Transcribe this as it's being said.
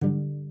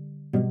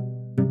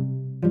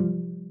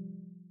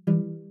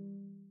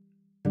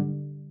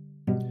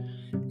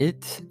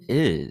It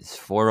is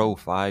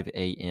 4:05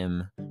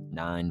 a.m.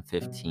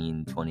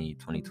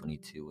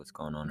 9/15/2022. What's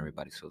going on,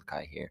 everybody?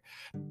 Kai here,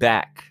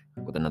 back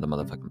with another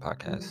motherfucking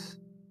podcast.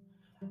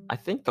 I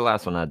think the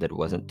last one I did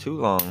wasn't too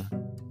long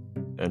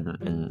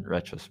in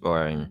retrospect,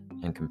 or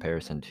in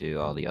comparison to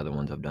all the other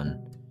ones I've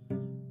done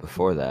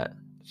before that.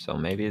 So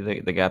maybe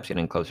the gap's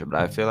getting closer, but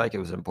I feel like it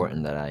was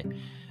important that I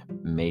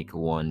make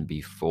one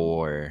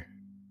before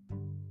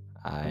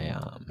I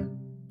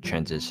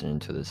transition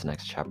into this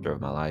next chapter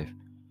of my life,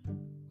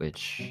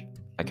 which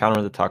I kind of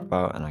wanted to talk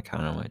about, and I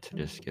kind of wanted to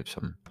just give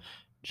some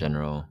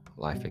general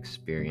life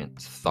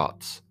experience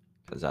thoughts,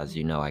 because as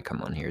you know, I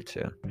come on here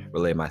to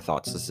relay my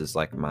thoughts. This is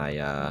like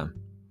my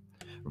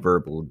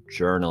verbal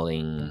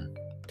journaling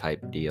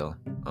type deal.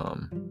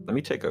 Let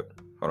me take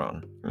hold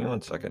on, give me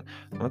 1 second.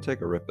 I'm gonna take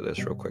a rip of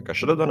this real quick. I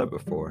should have done it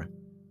before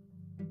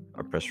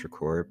I pressed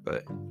record,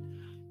 but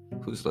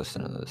who's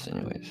listening to this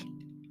anyways?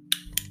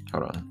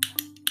 Hold on.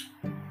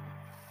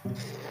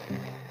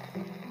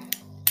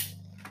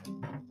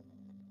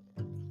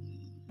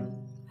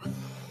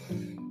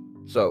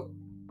 So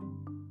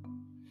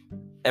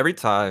every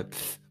time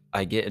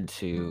I get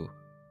into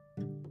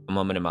a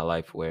moment in my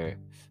life where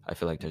I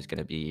feel like there's going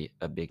to be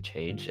a big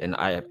change, and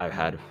I've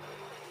had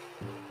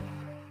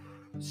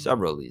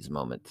several of these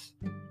moments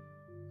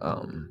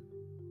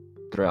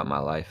throughout my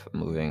life,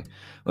 moving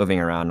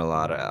around a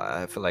lot.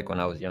 I feel like when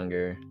I was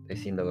younger, they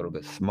seemed a little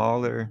bit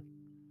smaller,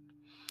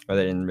 or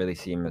they didn't really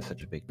seem as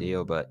such a big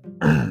deal. But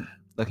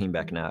looking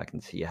back now, I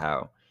can see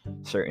how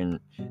certain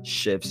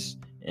shifts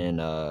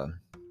in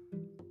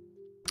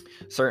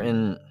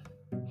certain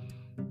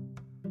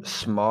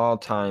small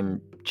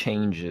time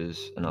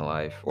changes in a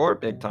life, or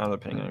big time,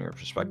 depending on your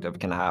perspective,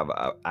 can have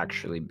a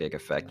actually big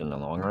effect in the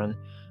long run.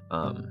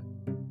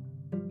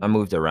 I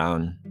moved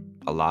around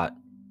a lot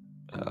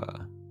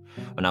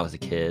when I was a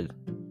kid,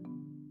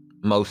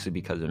 mostly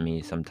because of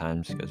me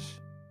sometimes, because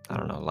I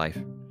don't know,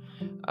 life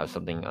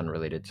something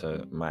unrelated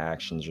to my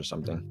actions or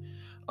something.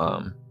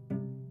 And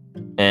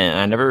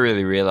I never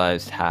really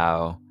realized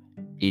how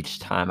each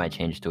time I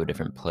changed to a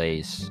different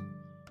place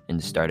and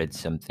started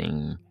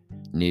something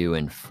new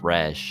and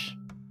fresh,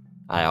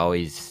 I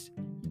always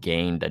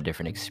gained a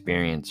different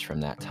experience from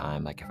that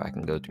time. Like, if I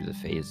can go through the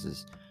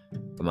phases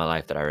of my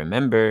life that I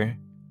remember,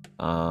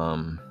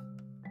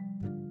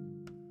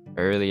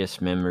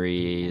 earliest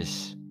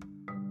memories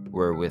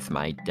were with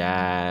my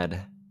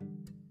dad,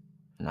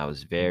 and I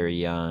was very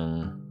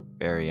young,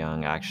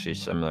 actually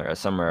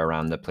somewhere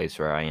around the place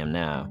where I am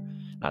now,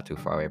 not too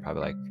far away,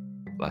 probably like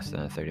less than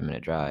a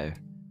 30-minute drive.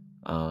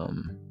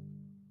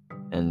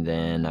 And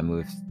then I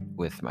moved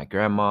with my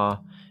grandma,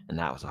 and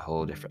that was a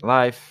whole different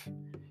life,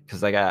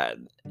 because like I've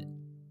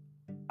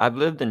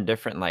lived in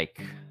different,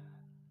 like,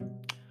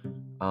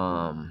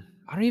 I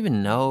don't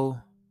even know,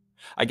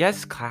 I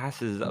guess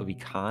classes of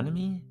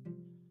economy,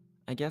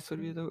 I guess would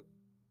be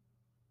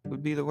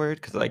the word,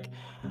 because like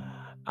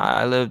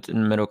I lived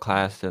in middle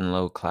class, then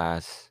low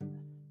class,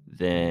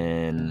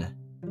 then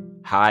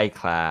high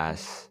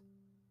class,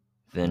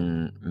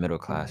 then middle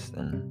class,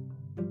 then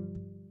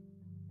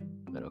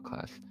middle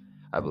class,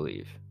 I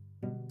believe.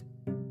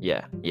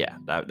 Yeah,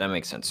 that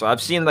makes sense. So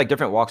I've seen like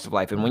different walks of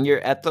life, and when you're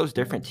at those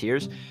different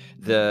tiers,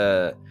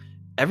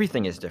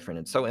 everything is different.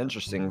 It's so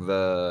interesting.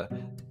 The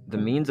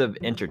means of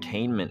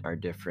entertainment are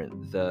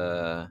different.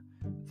 The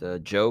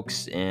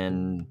jokes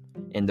and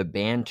the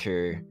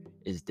banter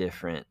is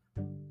different.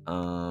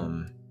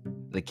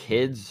 The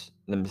kids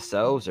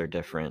themselves are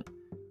different.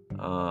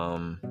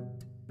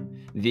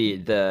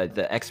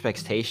 The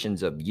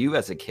expectations of you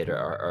as a kid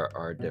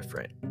are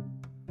different,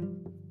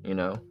 you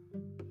know.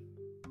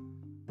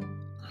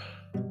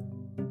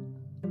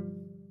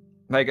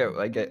 Like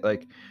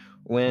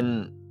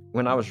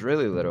when I was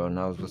really little and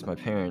I was with my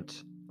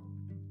parents,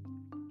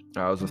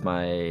 I was with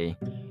my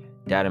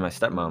dad and my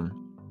stepmom,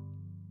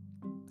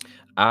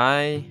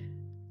 I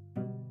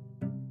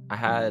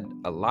had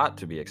a lot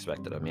to be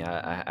expected of me.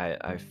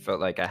 I felt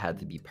like I had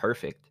to be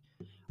perfect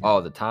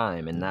all the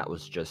time, and that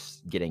was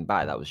just getting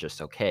by. That was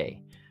just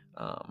okay.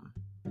 And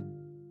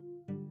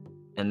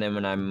then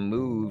when I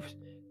moved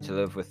to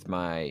live with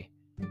my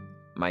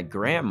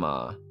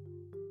grandma,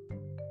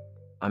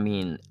 I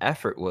mean,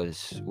 effort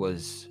was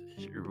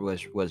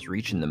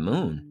reaching the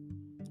moon.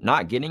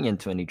 Not getting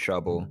into any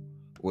trouble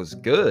was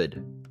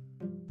good,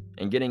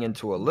 and getting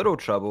into a little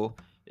trouble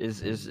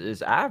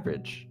is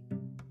average.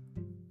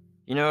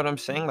 You know what I'm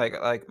saying?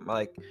 Like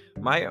my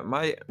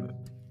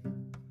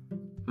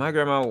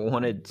grandma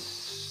wanted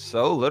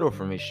so little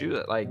from me. She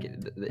was like,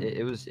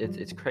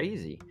 it's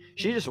crazy.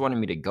 She just wanted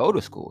me to go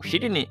to school. She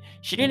didn't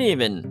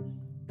even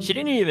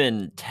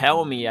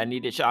tell me I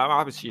needed.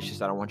 Obviously, she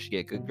said, I want you to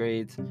get good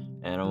grades,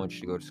 and I want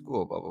you to go to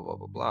school. Blah blah blah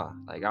blah blah.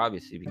 Like,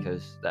 obviously,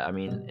 because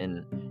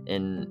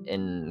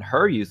in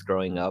her youth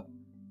growing up,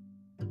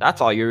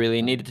 that's all you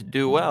really needed to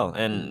do well,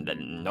 and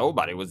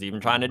nobody was even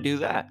trying to do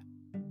that.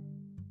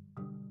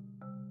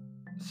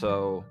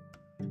 So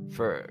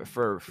for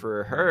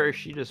her,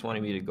 she just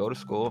wanted me to go to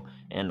school,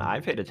 and I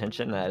paid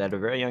attention. That at a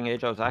very young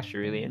age, I was actually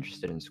really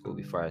interested in school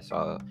before I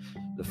saw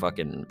the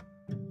fucking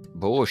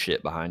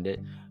bullshit behind it.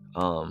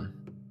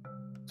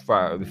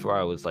 Before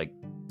I was like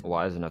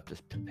wise enough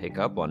to pick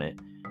up on it,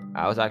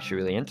 I was actually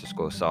really into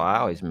school, so I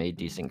always made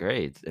decent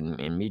grades. And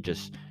me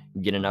just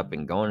getting up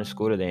and going to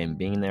school today and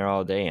being there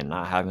all day and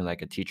not having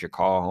like a teacher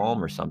call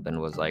home or something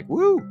was like,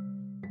 woo,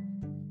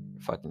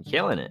 fucking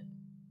killing it.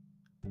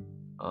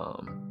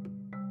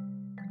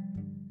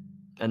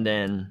 And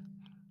then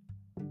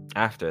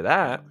after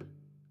that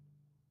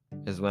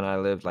is when I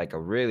lived like a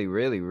really,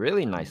 really,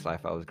 really nice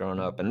life. I was growing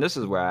up, and this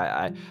is where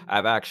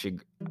I've actually,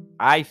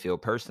 I feel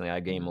personally, I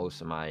gained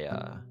most of my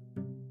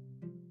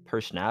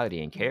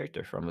personality and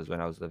character from, was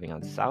when I was living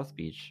on South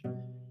Beach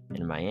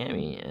in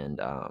Miami, and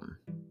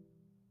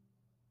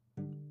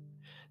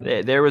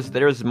there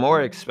was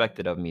more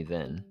expected of me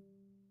then.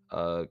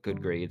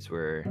 Good grades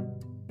were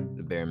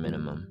the bare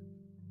minimum,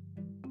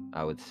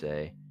 I would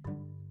say.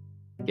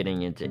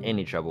 Getting into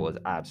any trouble was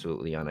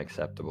absolutely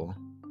unacceptable.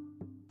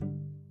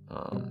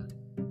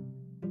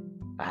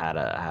 I had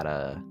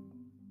a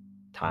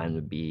time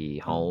to be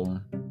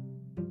home.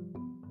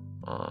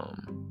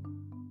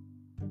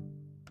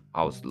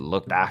 I was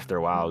looked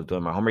after while I was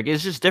doing my homework.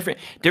 It's just different.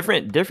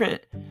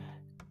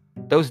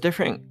 Those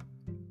different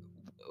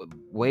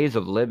ways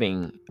of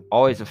living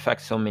always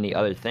affect so many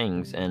other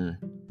things, and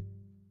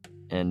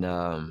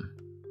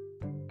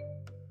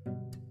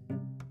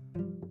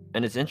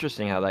it's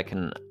interesting how that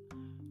can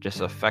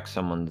just affect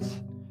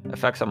someone's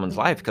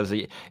life. Because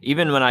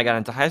even when I got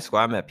into high school,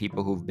 I met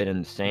people who've been in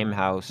the same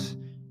house,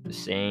 the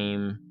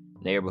same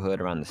neighborhood,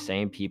 around the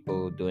same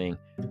people, doing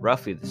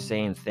roughly the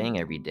same thing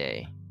every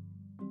day.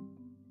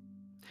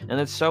 And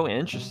it's so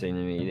interesting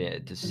to me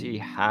to see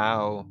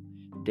how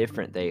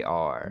different they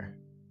are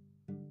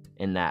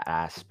in that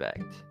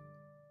aspect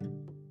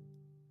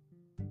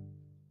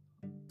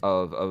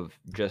of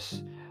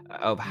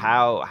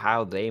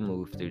how they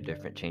move through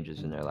different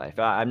changes in their life.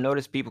 I've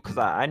noticed people, because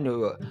I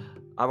knew,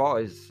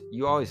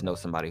 you always know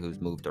somebody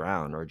who's moved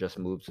around or just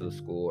moved to the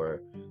school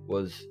or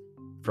was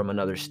from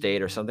another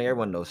state or something.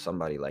 Everyone knows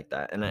somebody like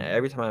that. And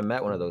every time I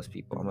met one of those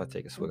people, I'm gonna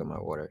take a swig of my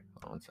water.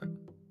 Hold on 1 second.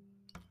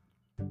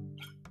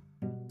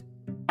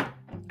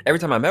 Every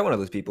time I met one of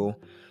those people,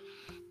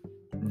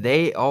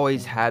 they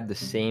always had the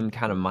same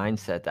kind of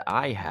mindset that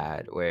I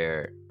had,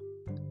 where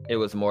it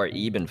was more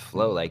even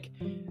flow, like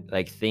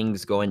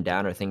things going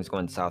down or things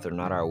going south or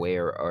not our way,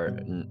 or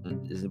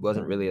it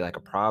wasn't really like a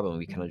problem.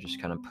 We kind of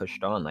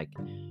pushed on, like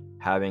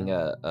having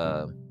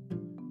a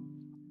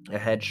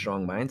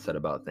headstrong mindset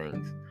about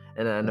things.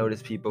 And I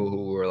noticed people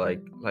who were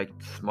like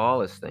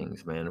smallest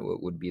things, man,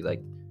 would be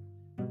like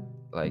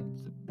the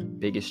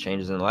biggest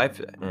changes in life.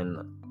 And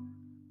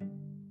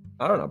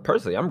I don't know,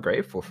 personally, I'm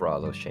grateful for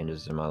all those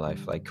changes in my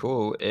life. Like,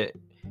 cool.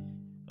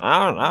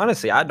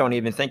 Honestly, I don't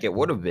even think it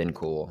would have been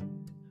cool.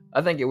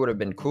 I think it would have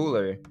been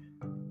cooler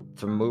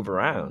to move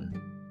around.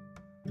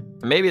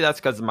 Maybe that's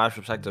because of my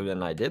perspective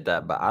and I did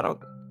that, but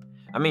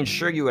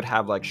sure, you would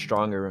have like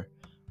stronger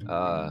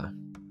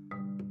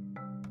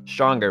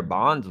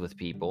bonds with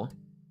people.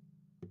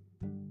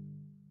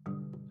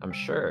 I'm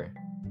sure.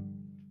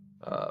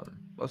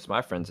 Most of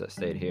my friends that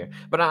stayed here,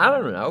 but I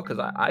don't know, because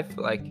I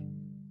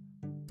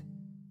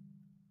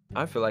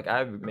feel like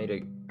I've made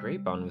a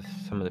great bond with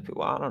some of the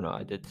people. I don't know.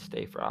 I did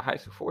stay for high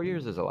school. 4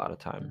 years is a lot of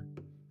time.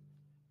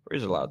 4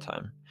 years is a lot of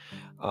time,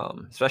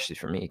 especially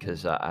for me,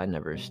 because I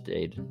never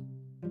stayed.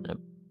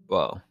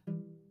 Well,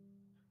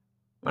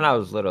 when I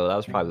was little, that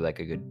was probably like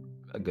a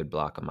good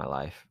block of my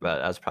life, but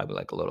that was probably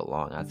like a little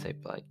long. I'd say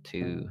like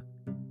 2-3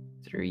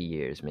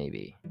 years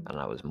maybe, and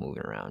I was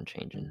moving around,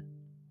 changing,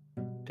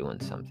 doing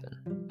something,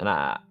 and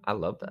I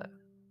love that.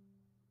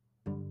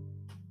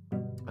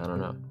 I don't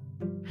know,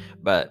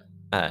 but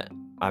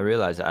I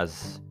realize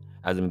as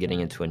I'm getting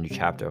into a new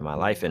chapter of my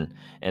life, and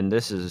I'm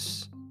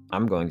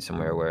going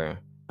somewhere where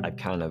I've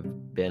kind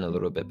of been a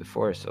little bit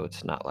before, so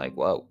it's not like,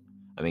 whoa.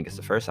 Because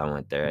the first time I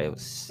went there, it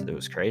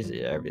was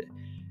crazy.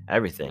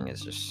 Everything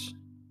is just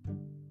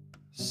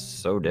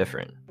so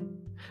different.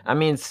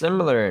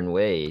 Similar in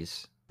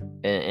ways,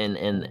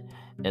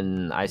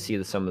 and I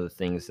see some of the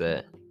things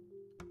that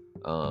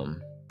I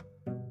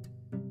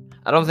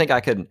don't think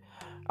I could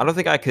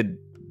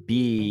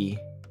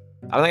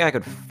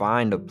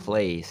find a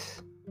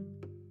place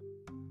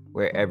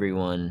where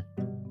everyone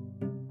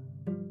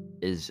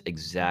is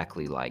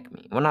exactly like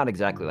me. Well, not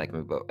exactly like me,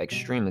 but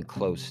extremely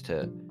close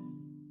to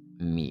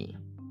me,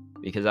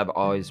 because I've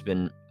always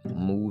been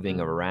moving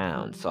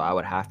around, so I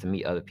would have to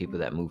meet other people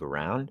that move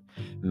around,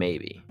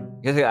 maybe.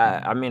 Because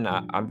I've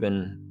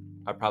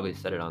probably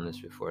said it on this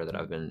before, that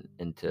I've been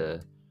into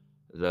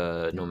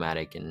the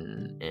nomadic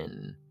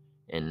and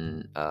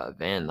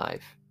van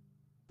life,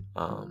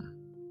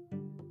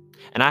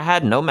 and I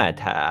had nomad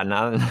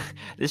now.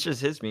 This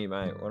just hits me.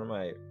 One of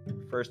my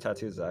first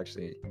tattoos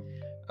actually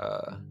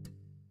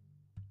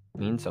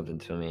means something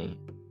to me.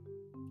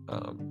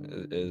 I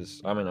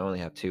only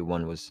have 2.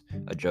 One was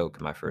a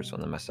joke, my first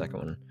one, and my second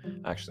one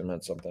actually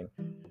meant something.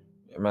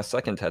 My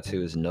second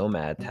tattoo is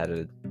nomad,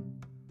 tattooed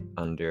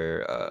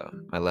under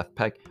my left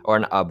pec,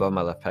 or above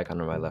my left pec,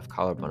 under my left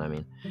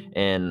collarbone.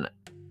 And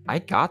I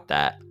got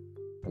that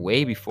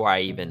way before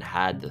I even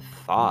had the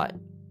thought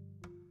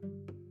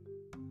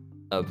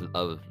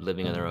of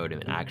living on the road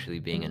and actually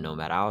being a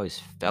nomad. I always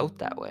felt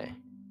that way.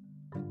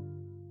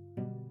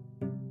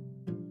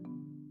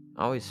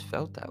 I always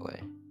felt that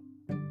way.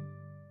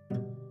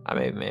 I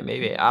mean,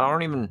 maybe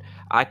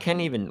I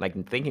can't even,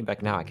 like, thinking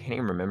back now, I can't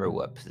even remember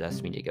what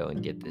possessed me to go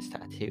and get this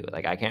tattoo.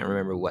 Like, I can't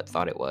remember what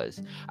thought it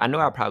was. I know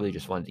I probably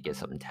just wanted to get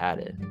something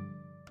tatted.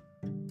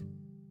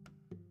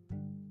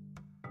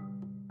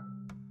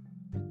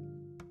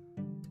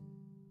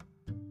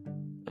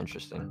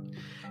 Interesting.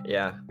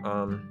 Yeah.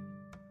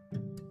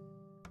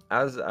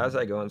 As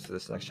I go into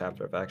this next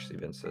chapter, I've actually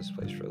been to this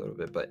place for a little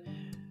bit, but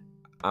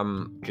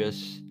I'm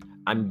just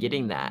I'm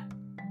getting that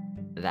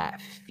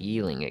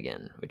feeling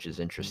again, which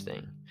is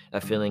interesting.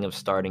 That feeling of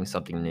starting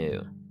something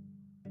new.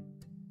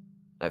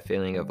 That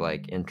feeling of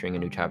like entering a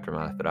new chapter in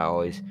my life. But I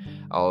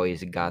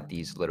always got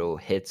these little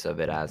hits of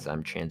it as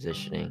I'm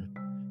transitioning.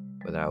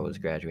 Whether I was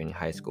graduating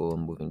high school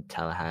and moving to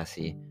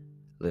Tallahassee,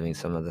 living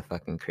some of the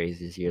fucking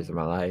craziest years of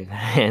my life,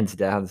 hands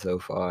down so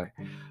far.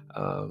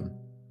 Um,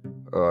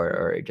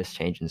 or just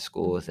changing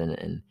schools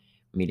and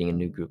meeting a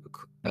new group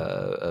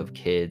of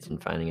kids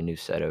and finding a new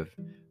set of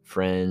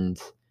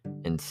friends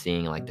and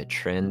seeing like the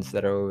trends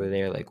that are over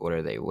there, like what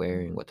are they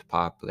wearing, what's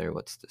popular,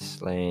 what's the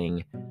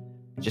slang,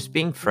 just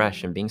being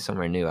fresh and being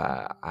somewhere new.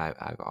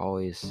 I've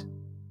always,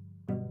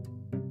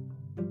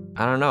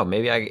 I don't know,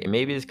 maybe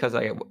it's because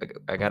I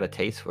got a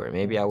taste for it.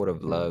 Maybe I would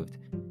have loved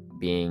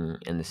being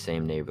in the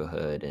same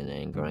neighborhood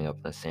and growing up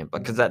in the same,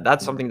 because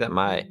that's something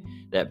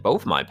that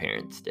both my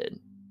parents did.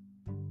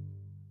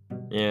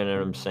 You know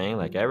what I'm saying?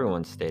 Like,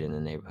 everyone stayed in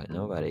the neighborhood.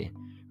 Nobody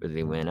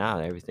really went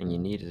out. Everything you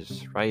need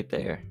is right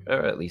there.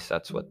 Or at least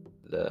that's what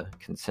the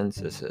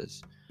consensus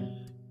is.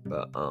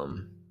 But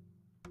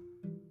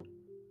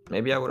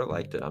maybe I would have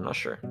liked it. I'm not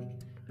sure.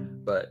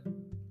 But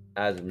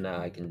as of now,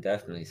 I can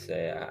definitely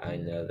say I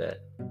know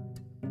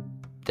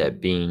that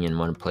being in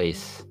one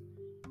place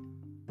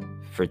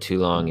for too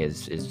long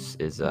is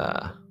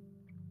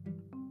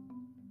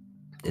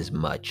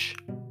much.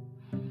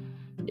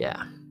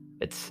 Yeah.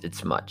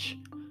 It's much.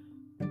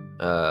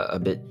 A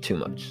bit too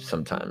much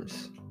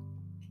sometimes.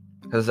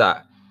 Cuz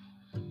I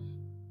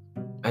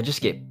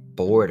just get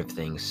bored of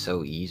things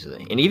so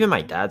easily. And even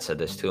my dad said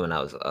this too when I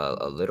was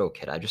a little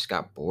kid. I just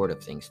got bored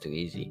of things too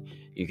easy.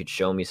 You could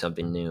show me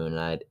something new and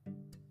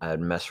I'd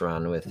mess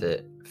around with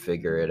it,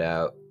 figure it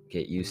out,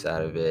 get use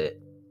out of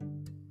it,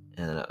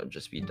 and then I would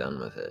just be done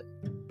with it.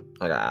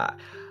 Like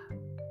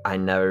I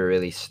never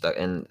really stuck,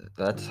 and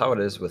that's how it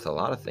is with a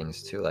lot of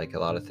things too. Like a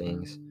lot of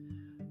things,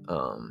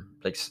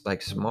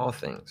 like small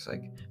things.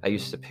 Like I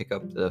used to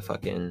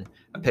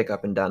I pick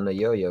up and down the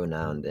yo-yo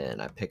now and then.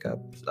 I pick up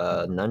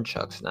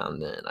nunchucks now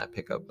and then. I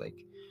pick up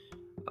like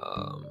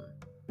um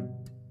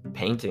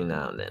painting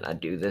now and then. I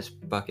do this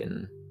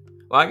fucking,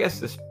 well, I guess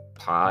this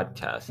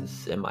podcast is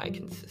semi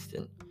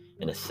consistent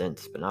in a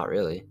sense, but not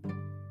really.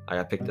 Like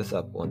I pick this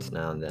up once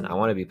now and then. I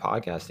want to be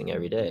podcasting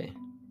every day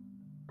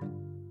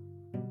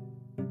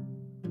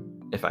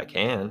if I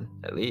can,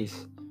 at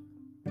least.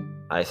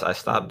 I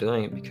stopped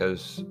doing it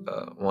because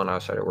one, I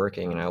started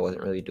working and I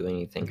wasn't really doing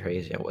anything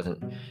crazy. I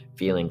wasn't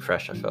feeling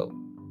fresh. I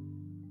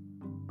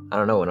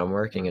don't know, when I'm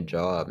working a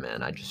job,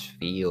 man, I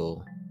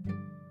feel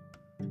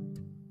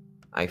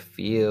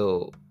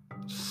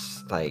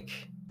like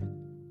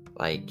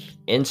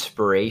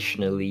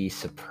inspirationally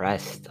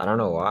suppressed. I don't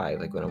know why.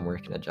 Like when I'm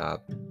working a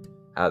job,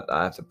 I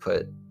have to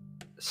put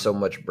so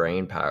much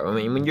brain power. I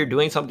mean, when you're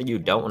doing something you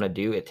don't want to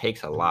do, it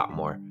takes a lot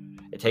more.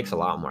 It takes a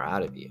lot more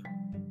out of you.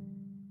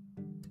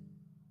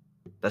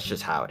 That's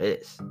just how it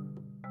is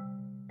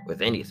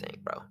with anything,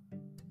 bro.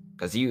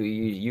 Cause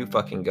you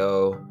fucking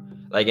go,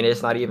 like, and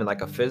it's not even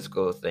like a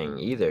physical thing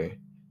either.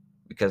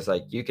 Because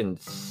like you can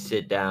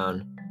sit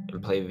down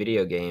and play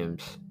video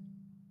games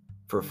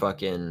for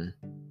fucking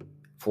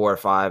 4 or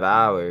 5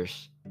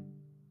 hours,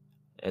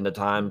 and the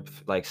time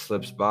like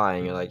slips by,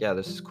 and you're like, yeah,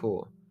 this is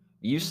cool.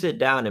 You sit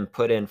down and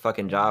put in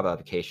fucking job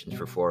applications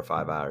for 4 or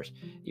 5 hours,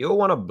 you'll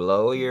want to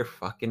blow your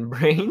fucking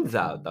brains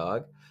out,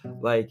 dog.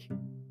 Like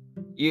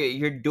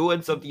you're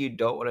doing something you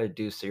don't want to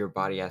do, so your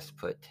body has to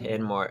put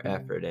 10 more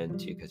effort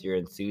into, because your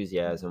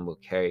enthusiasm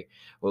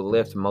will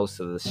lift most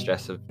of the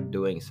stress of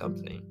doing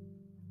something.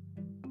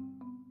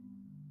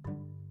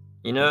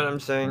 You know what I'm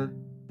saying?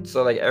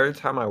 So like every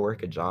time I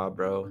work a job,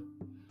 bro,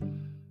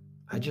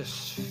 I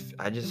just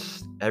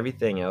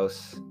everything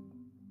else,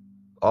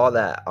 all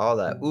that.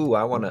 Ooh,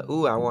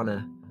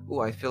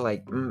 I feel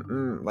like,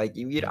 like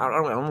I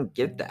don't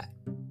get that.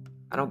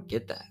 I don't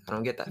get that. I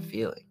don't get that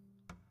feeling.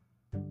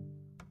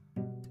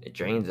 It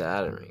drains it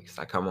out of me. Cause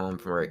I come home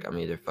from work, I'm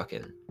either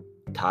fucking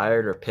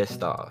tired or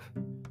pissed off.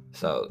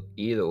 So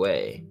either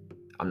way,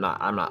 I'm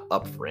not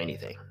up for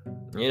anything.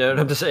 You know what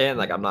I'm saying?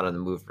 Like I'm not in the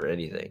mood for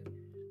anything.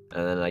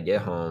 And then I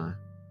get home,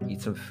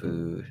 eat some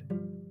food,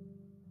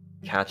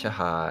 catch a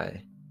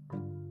high,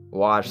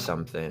 watch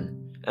something,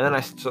 and then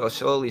I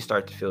slowly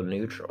start to feel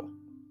neutral.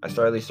 I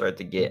slowly start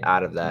to get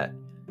out of that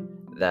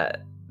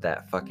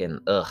fucking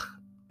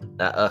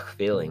that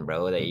feeling,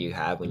 bro, that you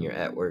have when you're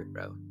at work,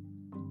 bro.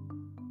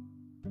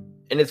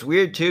 And it's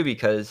weird too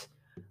because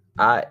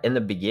in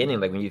the beginning,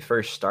 like when you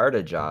first start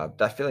a job,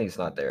 that feeling's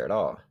not there at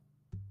all.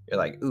 You're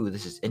like, ooh,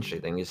 this is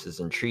interesting. This is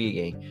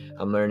intriguing.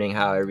 I'm learning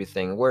how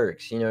everything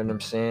works. You know what I'm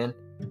saying?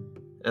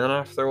 And then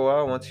after a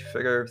while, once you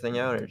figure everything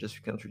out, it just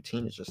becomes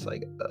routine. It's just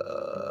like,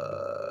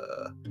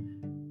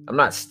 I'm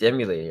not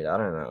stimulated. I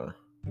don't know.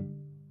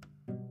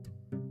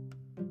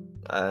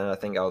 And I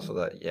think also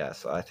that, yeah,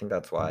 so I think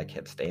that's why I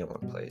can't stay in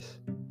one place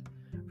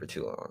for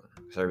too long.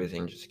 Because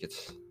everything just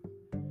gets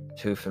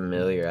too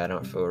familiar. I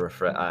don't feel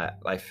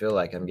I feel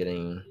like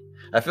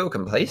I feel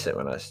complacent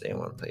when I stay in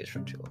one place for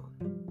too long.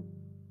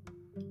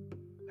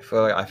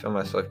 I feel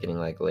myself getting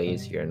like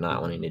lazy or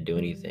not wanting to do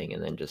anything,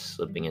 and then just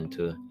slipping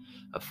into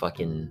a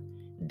fucking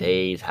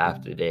days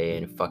half the day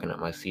and fucking up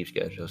my sleep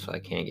schedule so I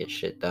can't get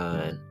shit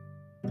done.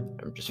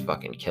 I'm just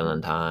fucking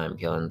killing time.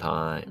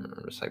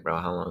 I'm just like, bro,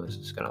 how long is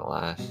this gonna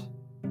last?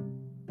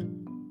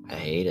 I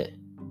hate it.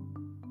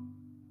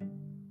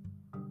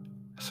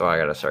 So I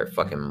gotta start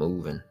fucking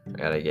moving. I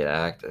gotta get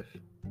active.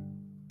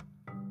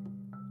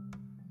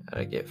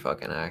 Gotta get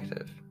fucking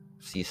active.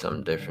 See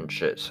some different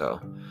shit.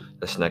 So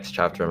this next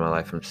chapter of my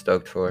life I'm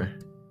stoked for.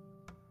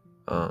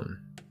 A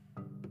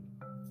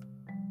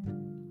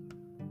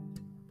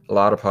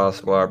lot of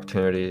possible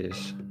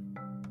opportunities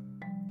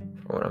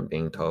for what I'm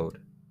being told.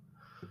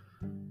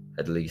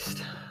 At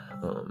least.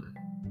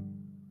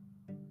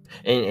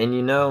 And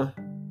you know,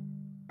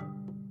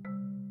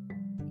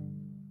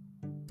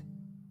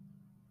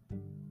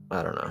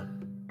 I don't know.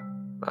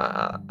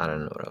 I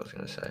don't know what I was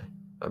gonna say.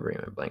 I'll bring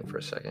my blank for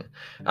a second.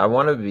 I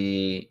want to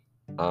be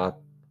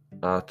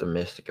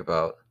optimistic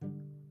about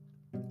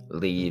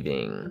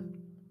leaving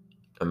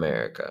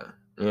America.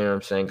 You know what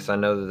I'm saying? Because I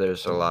know that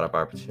there's a lot of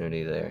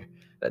opportunity there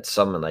that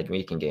someone like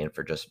me can gain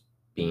for just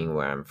being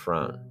where I'm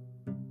from.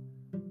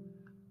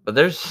 But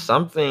there's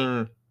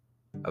something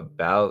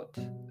about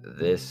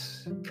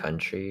this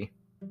country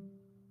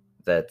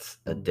that's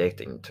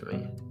addicting to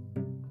me.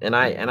 And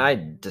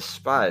I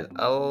despise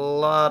a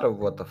lot of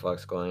what the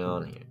fuck's going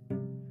on here.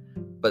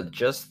 But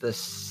just the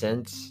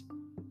sense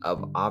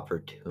of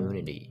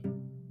opportunity.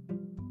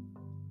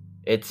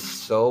 It's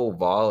so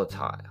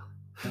volatile.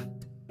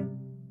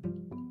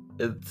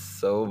 It's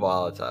so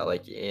volatile.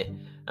 Like,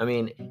 I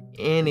mean,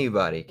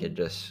 anybody could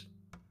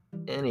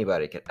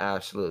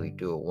absolutely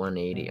do a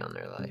 180 on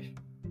their life.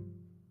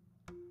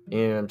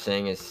 You know what I'm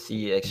saying?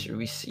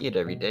 We see it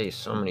every day.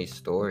 So many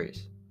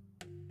stories.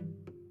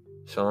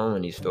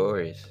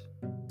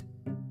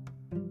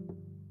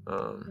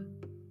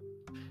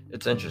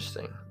 It's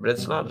interesting, but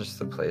it's not just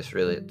the place,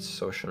 really. It's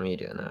social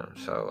media now.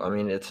 So I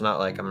mean, it's not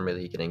like I'm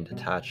really getting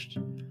detached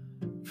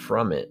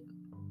from it,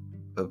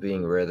 but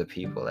being where the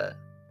people at.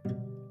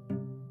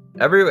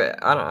 Everywhere.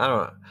 I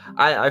don't.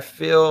 I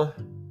feel,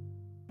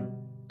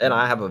 and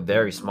I have a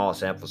very small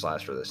sample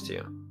size for this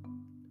too.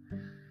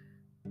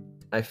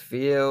 I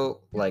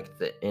feel like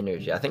the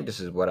energy. I think this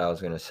is what I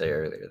was gonna say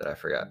earlier that I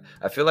forgot.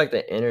 I feel like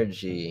the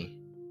energy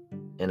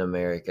in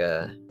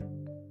America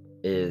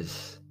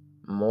is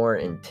more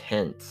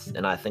intense,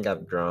 and I think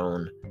I've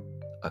grown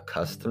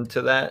accustomed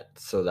to that,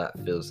 so that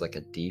feels like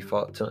a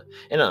default to.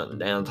 And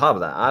on top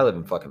of that, I live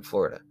in fucking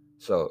Florida,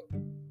 so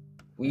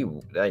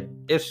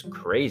it's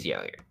crazy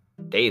out here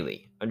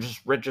daily. I'm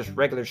just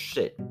regular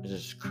shit. It's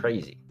just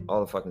crazy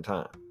all the fucking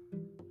time,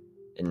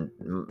 and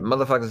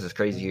motherfuckers is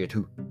crazy here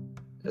too,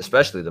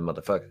 especially the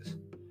motherfuckers.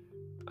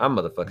 I'm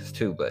motherfuckers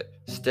too, but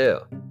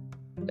still,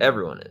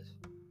 everyone is,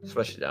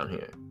 especially down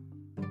here.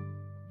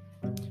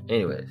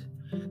 Anyways,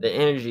 the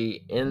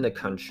energy in the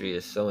country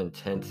is so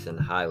intense and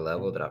high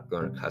level that I've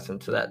grown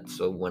accustomed to that.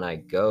 So when I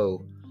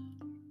go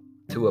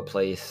to a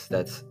place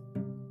that's,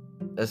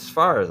 as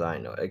far as I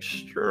know,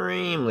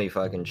 extremely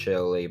fucking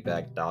chill, laid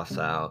back,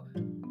 docile,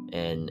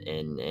 and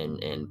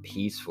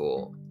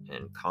peaceful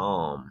and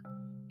calm,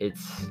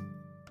 it's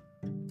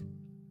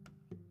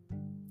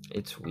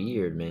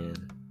weird, man.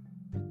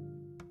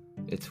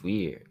 It's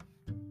weird.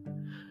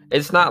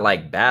 It's not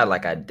like bad,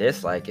 like I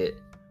dislike it,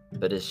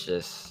 but it's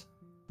just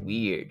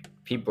weird.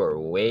 People are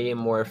way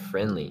more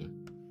friendly,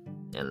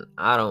 and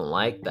I don't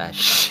like that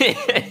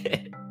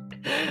shit.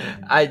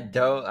 I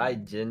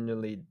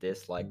genuinely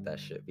dislike that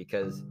shit,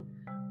 because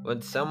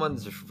when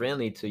someone's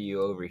friendly to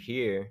you over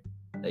here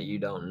that you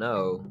don't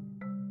know,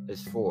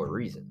 it's for a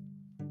reason.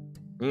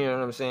 You know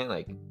what I'm saying?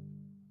 Like,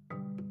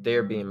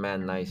 they're being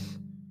mad nice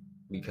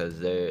because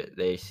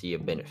they see a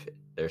benefit.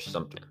 There's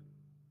something.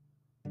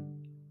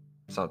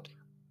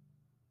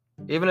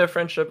 Even if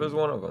friendship is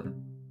one of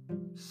them.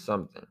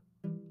 Something.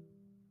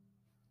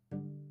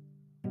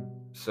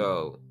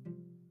 So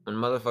when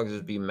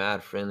motherfuckers be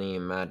mad friendly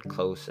and mad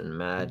close and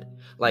mad,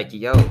 like,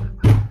 yo,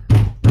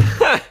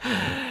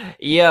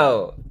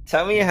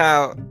 tell me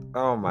how.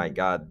 Oh my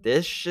god,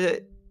 this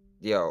shit,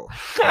 yo.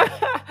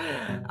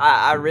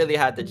 I really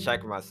had to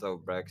check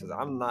myself, bro, because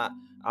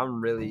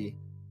I'm really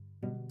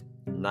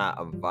not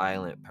a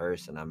violent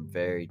person. I'm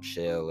very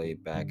chill,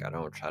 laid back. I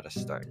don't try to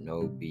start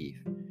no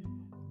beef,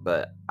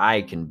 but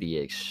I can be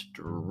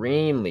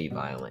extremely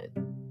violent.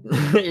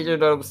 You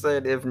know what I'm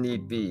saying? If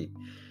need be.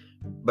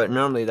 But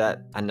normally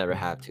that I never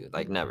have to,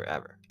 like never,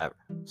 ever, ever.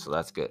 So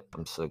that's good.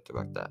 I'm stoked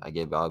about that. I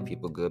give all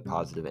people good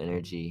positive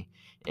energy,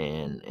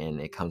 and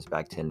it comes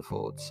back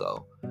tenfold.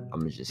 So I'm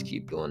gonna just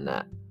keep doing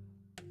that.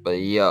 But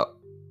yo,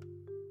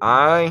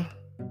 I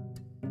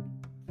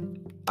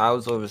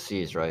was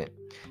overseas, right?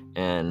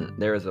 And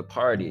there was a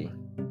party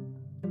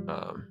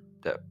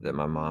that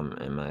my mom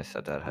and my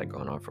stepdad had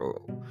going on for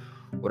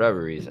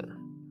whatever reason.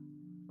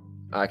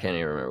 I can't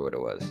even remember what it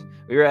was.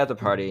 We were at the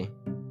party,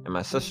 and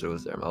my sister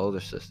was there, my older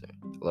sister.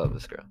 I love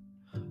this girl.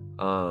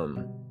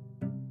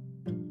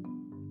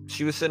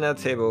 She was sitting at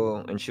the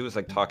table, and she was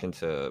like talking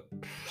to,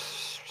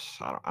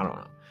 I don't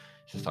know.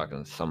 She was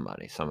talking to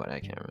somebody I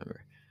can't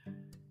remember.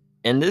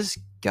 And this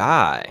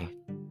guy,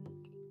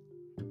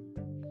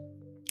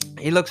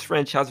 he looks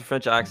French, has a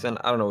French accent.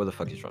 I don't know where the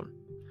fuck he's from.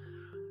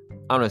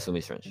 I'm gonna assume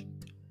he's French.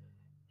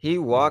 He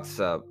walks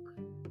up.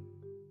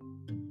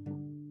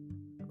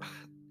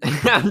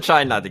 I'm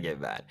trying not to get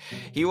mad.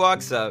 He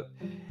walks up,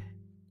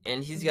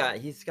 and he's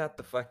got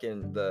the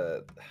fucking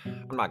the.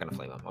 I'm not gonna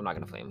flame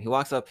him. He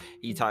walks up.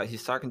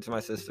 He's talking to my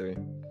sister,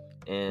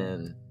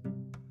 and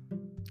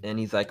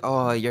he's like,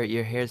 "Oh,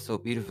 your hair's so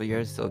beautiful. Your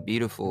hair's so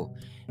beautiful."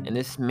 And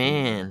this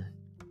man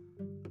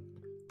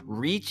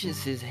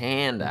reaches his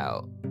hand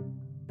out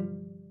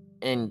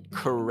and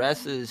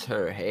caresses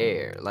her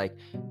hair, like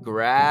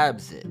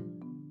grabs it,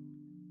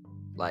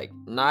 like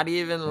not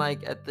even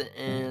like at the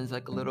ends,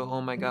 like a little,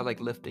 oh my god, like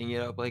lifting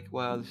it up, like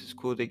wow, this is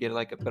cool to get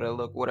like a better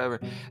look, whatever.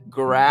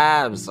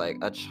 Grabs like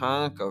a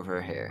chunk of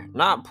her hair,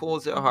 not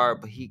pulls it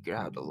hard, but he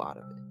grabbed a lot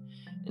of it,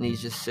 and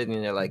he's just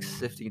sitting there like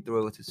sifting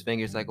through it with his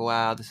fingers, like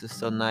wow, this is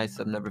so nice.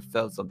 I've never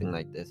felt something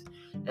like this.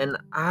 And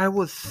I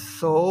was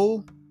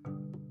so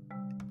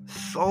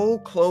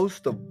close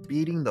to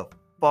beating the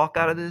fuck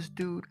out of this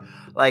dude.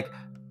 Like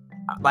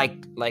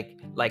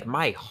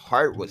my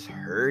heart was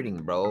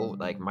hurting, bro.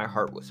 Like my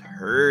heart was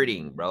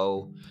hurting,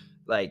 bro.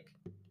 Like,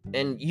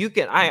 and you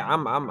can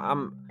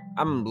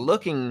I'm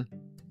looking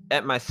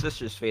at my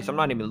sister's face. I'm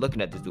not even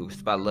looking at this dude.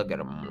 If I look at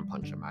him, I'm gonna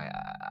punch him.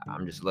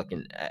 I'm just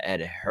looking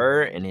at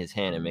her and his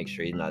hand and make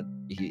sure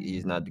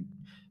he's not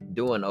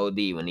doing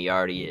OD when he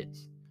already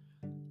is.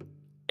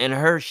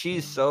 And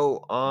she's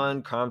so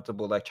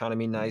uncomfortable, like trying to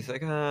be nice,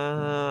 like, and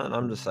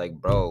I'm just like,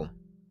 bro,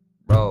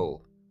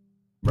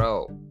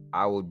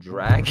 I will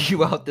drag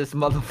you out this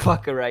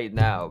motherfucker right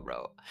now,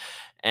 bro.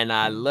 And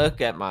I look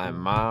at my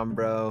mom,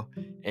 bro,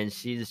 and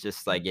she's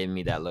just like giving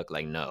me that look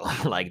like, no,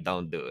 like,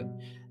 don't do it.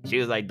 She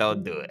was like,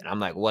 don't do it. And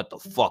I'm like, what the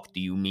fuck do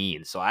you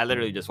mean? So I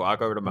literally just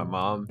walk over to my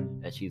mom,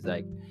 and she's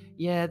like,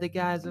 yeah, the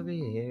guys over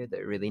here,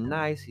 they're really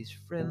nice. He's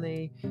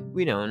friendly.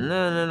 We don't,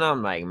 no.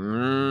 I'm like,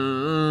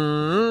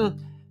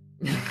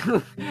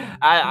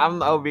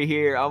 I'm over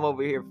here. I'm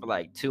over here for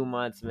like 2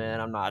 months,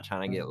 man. I'm not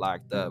trying to get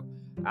locked up.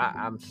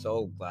 I'm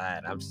so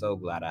glad. I'm so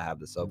glad I have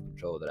the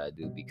self-control that I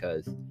do,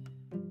 because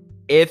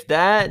if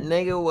that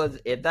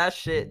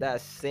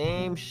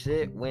same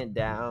shit went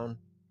down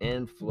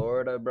in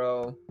Florida,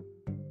 bro,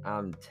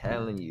 I'm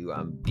telling you,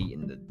 I'm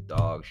beating the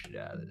dog shit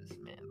out of this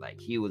man. Like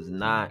he was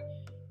not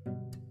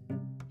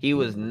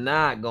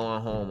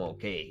going home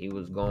okay. He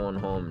was going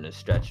home in a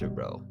stretcher,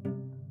 bro.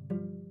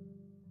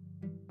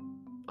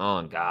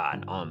 On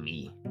God, on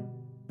me.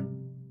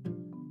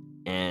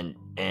 And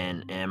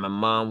my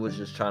mom was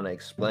just trying to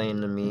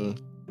explain to me,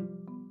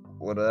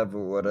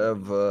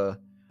 whatever.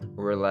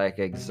 We're like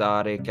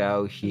exotic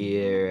out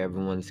here.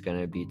 Everyone's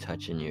gonna be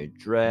touching your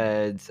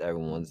dreads.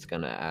 Everyone's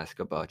gonna ask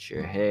about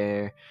your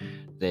hair.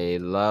 They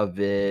love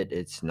it.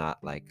 It's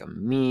not like a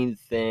mean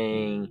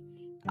thing.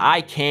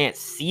 I can't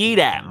see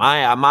that.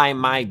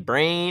 My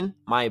brain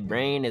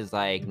is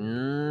like,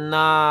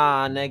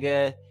 nah,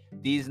 nigga.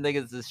 These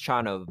niggas is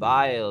trying to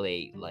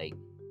violate. Like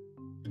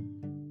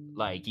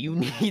you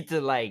need to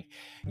let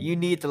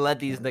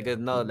these niggas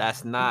know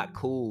that's not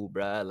cool,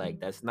 bruh. Like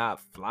that's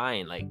not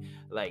flying. Like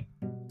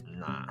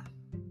nah.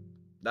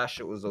 That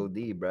shit was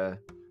OD, bruh.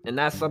 And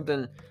that's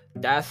something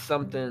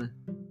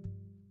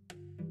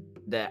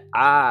that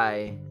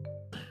I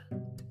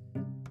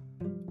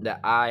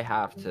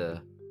have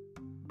to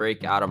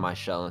break out of my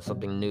shell, and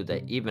something new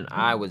that even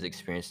I was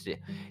experiencing.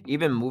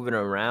 Even moving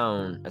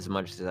around as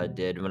much as I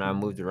did, when I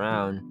moved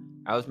around,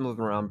 I was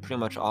moving around pretty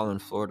much all in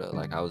Florida.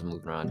 Like I was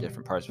moving around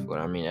different parts of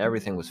Florida. I mean,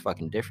 everything was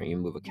fucking different. You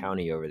move a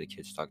county over, the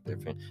kids talk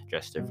different,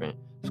 dress different,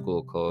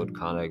 school code,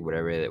 conduct,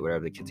 whatever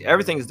the kids.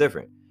 Everything is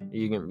different.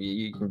 You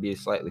can be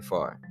slightly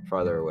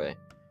farther away,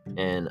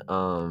 and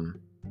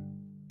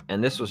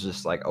this was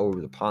just like over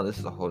the pond. This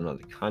is a whole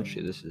nother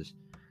country. This is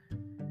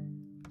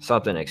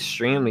something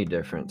extremely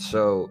different.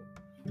 So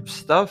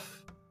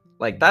stuff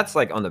like that's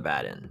like on the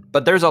bad end,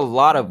 but there's a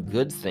lot of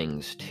good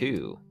things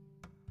too.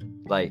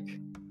 Like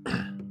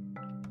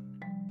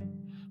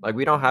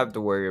we don't have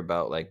to worry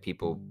about like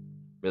people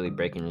really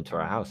breaking into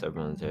our house.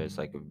 Everyone's there. It's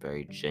like a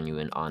very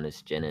genuine,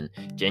 honest,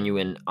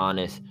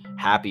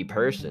 happy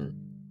person,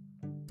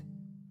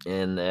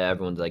 and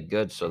everyone's like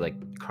good. So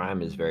like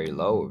crime is very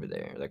low over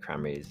there. The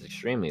crime rate is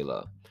extremely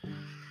low.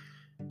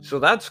 So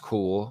that's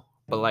cool.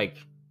 But like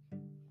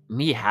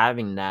me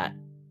having that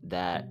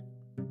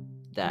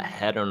that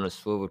head on a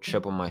swivel,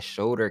 chip on my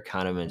shoulder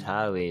kind of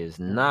mentality is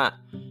not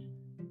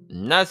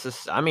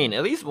necessary. I mean,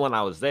 at least when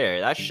I was there,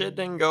 that shit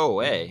didn't go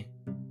away.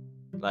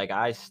 Like,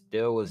 I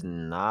still was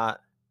not,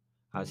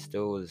 I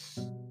still was,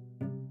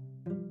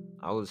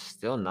 I was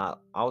still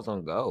not, I was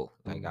on go.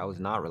 Like, I was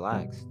not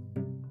relaxed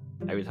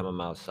every time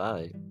I'm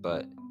outside.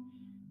 But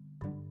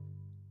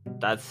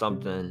that's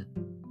something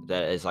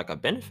that is like a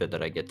benefit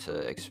that I get to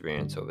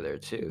experience over there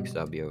too, because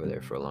I'll be over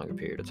there for a longer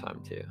period of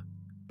time too.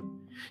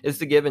 It's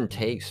the give and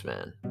takes,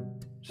 man.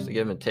 Just the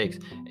give and takes.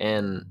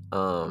 And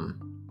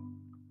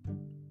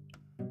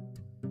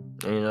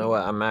you know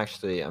what? I'm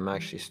actually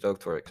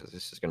stoked for it, because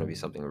this is going to be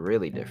something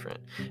really different.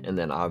 And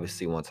then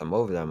obviously once I'm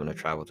over there, I'm going to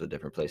travel to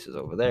different places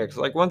over there. Because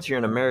like once you're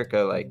in America,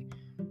 like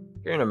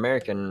you're an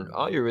American,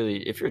 all you're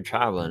really, if you're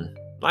traveling,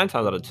 9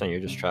 times out of 10, you're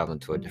just traveling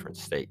to a different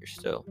state. You're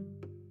still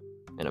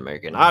in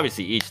America. And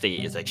obviously each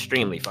state is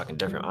extremely fucking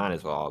different. Mine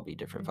as well all be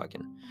different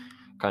fucking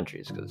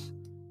countries, because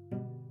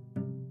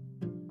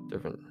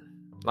different,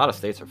 a lot of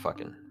states are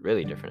fucking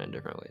really different in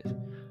different ways.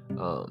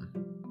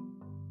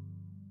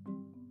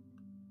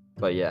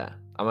 But yeah,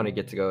 I'm gonna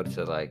get to go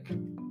to like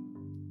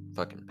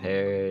fucking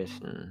Paris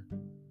and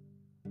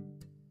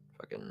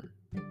fucking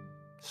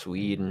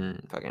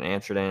Sweden, fucking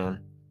Amsterdam.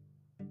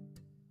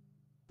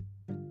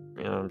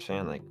 You know what I'm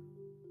saying? Like,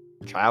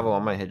 travel. I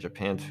might hit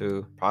Japan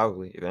too,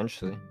 probably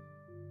eventually.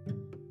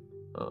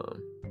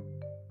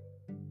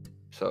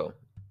 So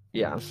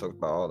yeah, I'm stoked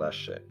about all that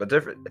shit. But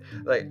different,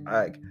 like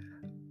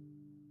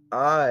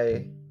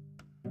I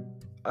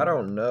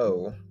don't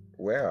know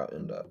where I'll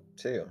end up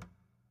too.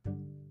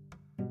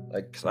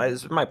 Like, cause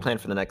this is my plan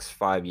for the next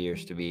 5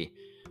 years, to be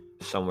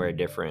somewhere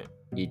different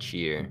each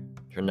year,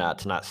 to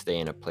not stay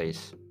in a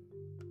place.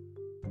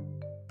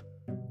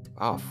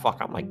 Oh fuck,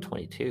 I'm like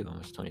 22,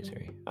 almost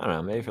 23. I don't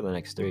know, maybe for the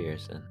next 3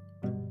 years then.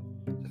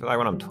 I feel like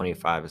when I'm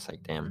 25, it's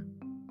like, damn.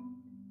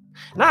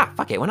 Nah,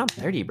 fuck it, when I'm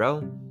 30, bro.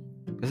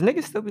 Because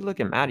niggas still be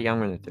looking mad young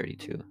when they're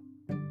 32.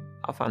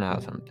 I'll find out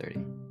when I'm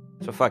 30.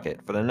 So fuck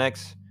it, for the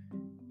next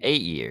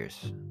 8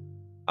 years,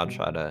 I'll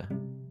try to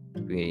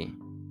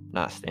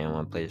not stay in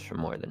one place for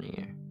more than a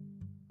year.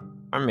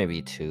 Or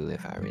maybe 2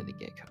 if I really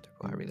get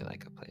comfortable. I really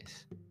like a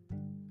place.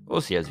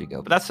 We'll see as we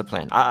go. But that's the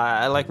plan.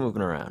 I like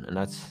moving around, and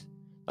that's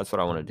what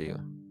I want to do.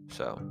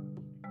 So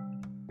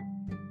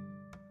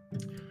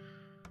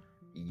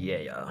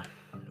yeah,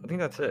 I think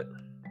that's it.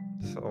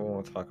 That's all I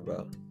want to talk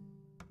about.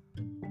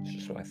 It's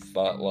just my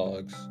thought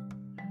logs.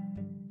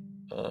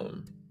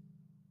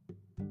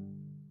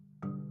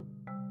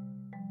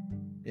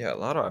 Yeah, a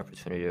lot of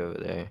opportunity over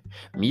there.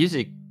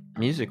 Music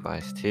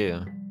wise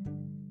too,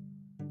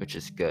 which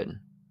is good.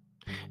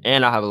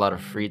 And I have a lot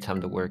of free time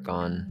to work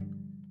on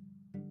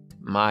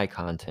my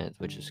content,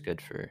 which is good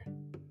for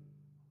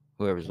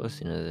whoever's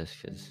listening to this,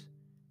 because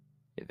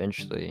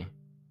eventually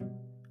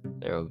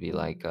there will be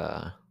like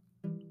a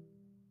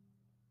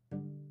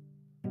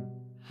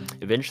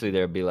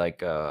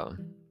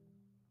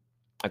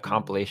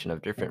compilation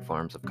of different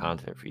forms of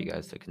content for you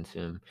guys to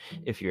consume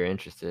if you're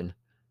interested,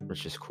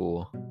 which is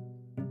cool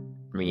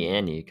for me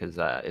and you, because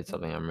it's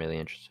something I'm really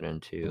interested in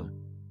too.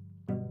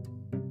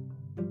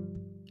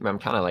 I'm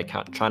kind of like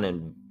trying to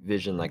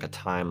envision like a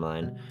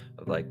timeline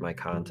of like my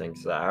content,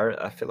 because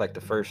I feel like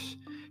the first,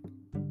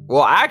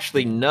 well,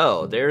 actually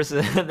no, there's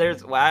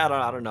well,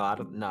 I don't know,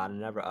 I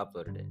never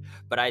uploaded it,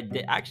 but I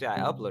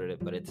uploaded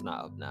it, but it's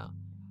not up now.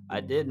 I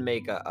did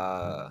make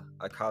a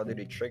Call of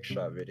Duty trick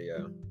shot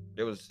video.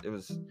 It was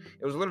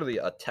literally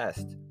a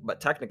test, but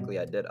technically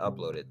I did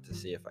upload it to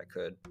see if I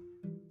could.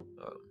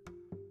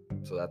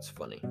 So that's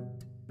funny.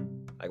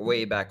 Like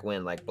way back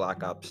when, like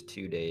Black Ops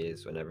 2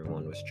 days, when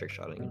everyone was trick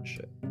shotting and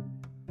shit.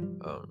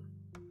 I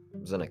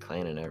was in a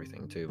clan and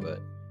everything too, but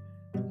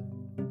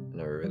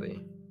never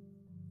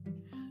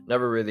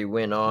really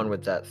went on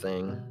with that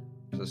thing.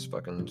 Just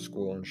fucking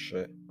school and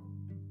shit.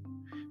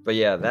 But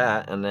yeah,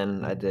 that, and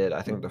then I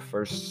think the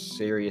first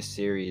serious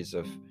series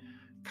of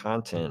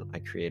content I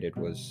created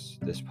was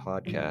this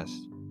podcast,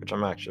 which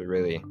I'm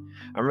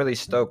really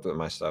stoked with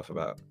myself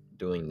about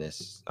doing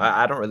this.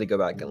 I don't really go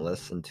back and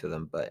listen to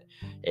them, but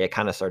it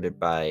kind of started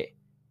by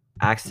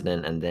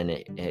accident, and then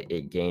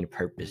it gained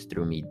purpose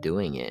through me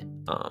doing it.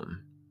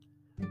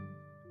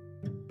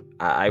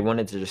 I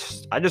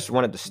just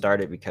wanted to start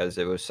it because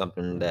it was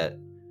something that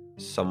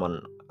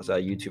someone was a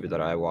YouTuber that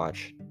I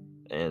watched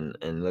and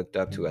looked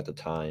up to at the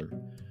time.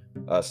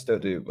 Still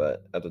do,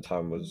 but at the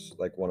time was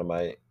like one of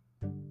my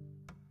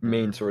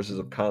main sources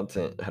of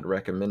content, had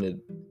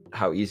recommended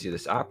how easy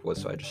this app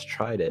was, so I just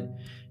tried it,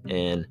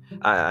 and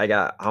I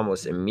got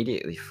almost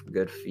immediately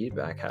good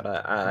feedback.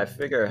 I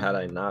figure had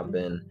I not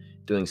been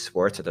doing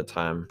sports at the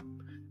time,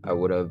 I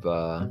would have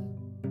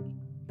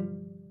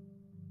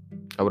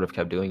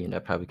kept doing it. I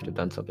probably could have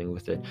done something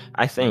with it,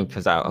 I think,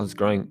 because I was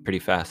growing pretty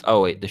fast.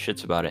 Oh wait, the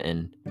shit's about to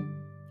end in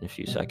a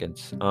few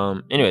seconds.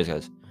 Anyways,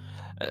 guys,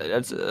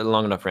 that's a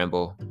long enough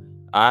ramble.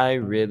 I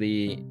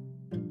really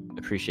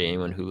appreciate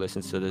anyone who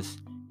listens to this,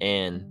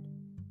 and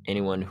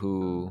anyone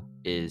who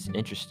is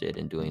interested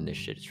in doing this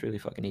shit. It's really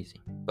fucking easy.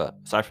 But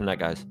aside from that,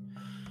 guys,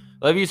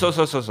 Love you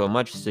so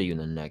much. See you in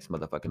the next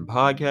motherfucking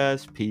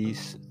podcast.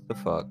 Peace the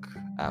fuck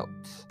out.